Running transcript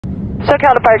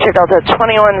SoCal departure, Delta 2116,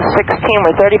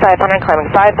 we're 3500,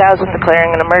 climbing 5000,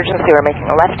 declaring an emergency. We're making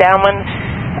a left downwind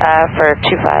for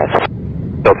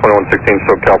 25. Delta 2116,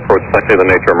 SoCal approach, likely the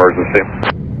nature emergency.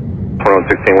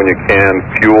 2116, when you can,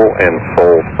 fuel and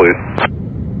souls, please.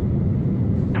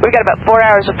 We've got about 4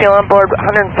 hours of fuel on board,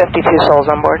 152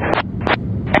 souls on board.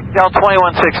 Delta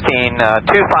 2116,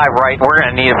 25 right. We're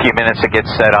going to need a few minutes to get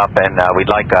set up, and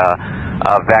we'd like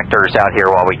vectors out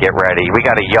here while we get ready. We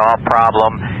got a yaw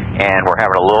problem, and we're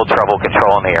having a little trouble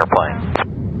controlling the airplane.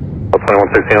 Delta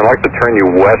 2116, I'd like to turn you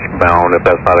westbound if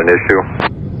that's not an issue.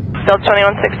 Delta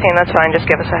 2116, that's fine,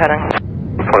 just give us a heading.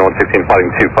 2116,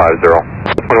 flighting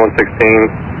 250.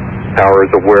 2116, tower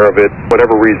is aware of it.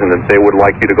 Whatever reason that they would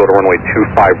like you to go to runway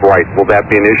 25 right, will that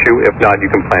be an issue? If not,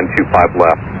 you can plan 25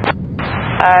 left.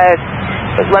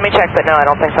 Let me check, but no, I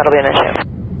don't think that'll be an issue.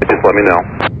 Just let me know.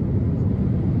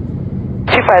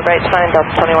 25 right's fine, Delta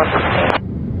 2116.